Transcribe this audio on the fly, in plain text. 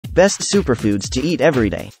Best superfoods to eat every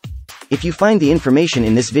day. If you find the information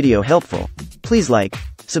in this video helpful, please like,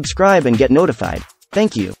 subscribe and get notified.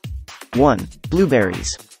 Thank you. 1.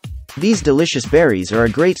 Blueberries. These delicious berries are a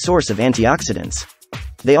great source of antioxidants.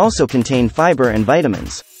 They also contain fiber and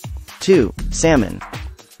vitamins. 2. Salmon.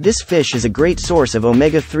 This fish is a great source of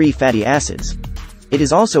omega-3 fatty acids. It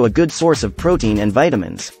is also a good source of protein and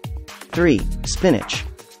vitamins. 3. Spinach.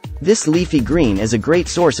 This leafy green is a great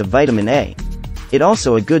source of vitamin A. It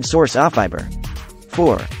also a good source of fiber.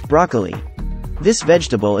 4. Broccoli. This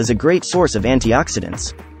vegetable is a great source of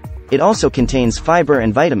antioxidants. It also contains fiber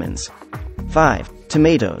and vitamins. 5.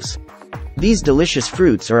 Tomatoes. These delicious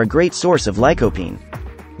fruits are a great source of lycopene.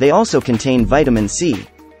 They also contain vitamin C.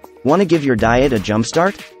 Want to give your diet a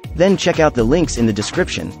jumpstart? Then check out the links in the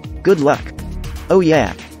description. Good luck. Oh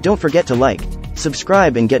yeah, don't forget to like,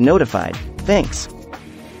 subscribe and get notified. Thanks.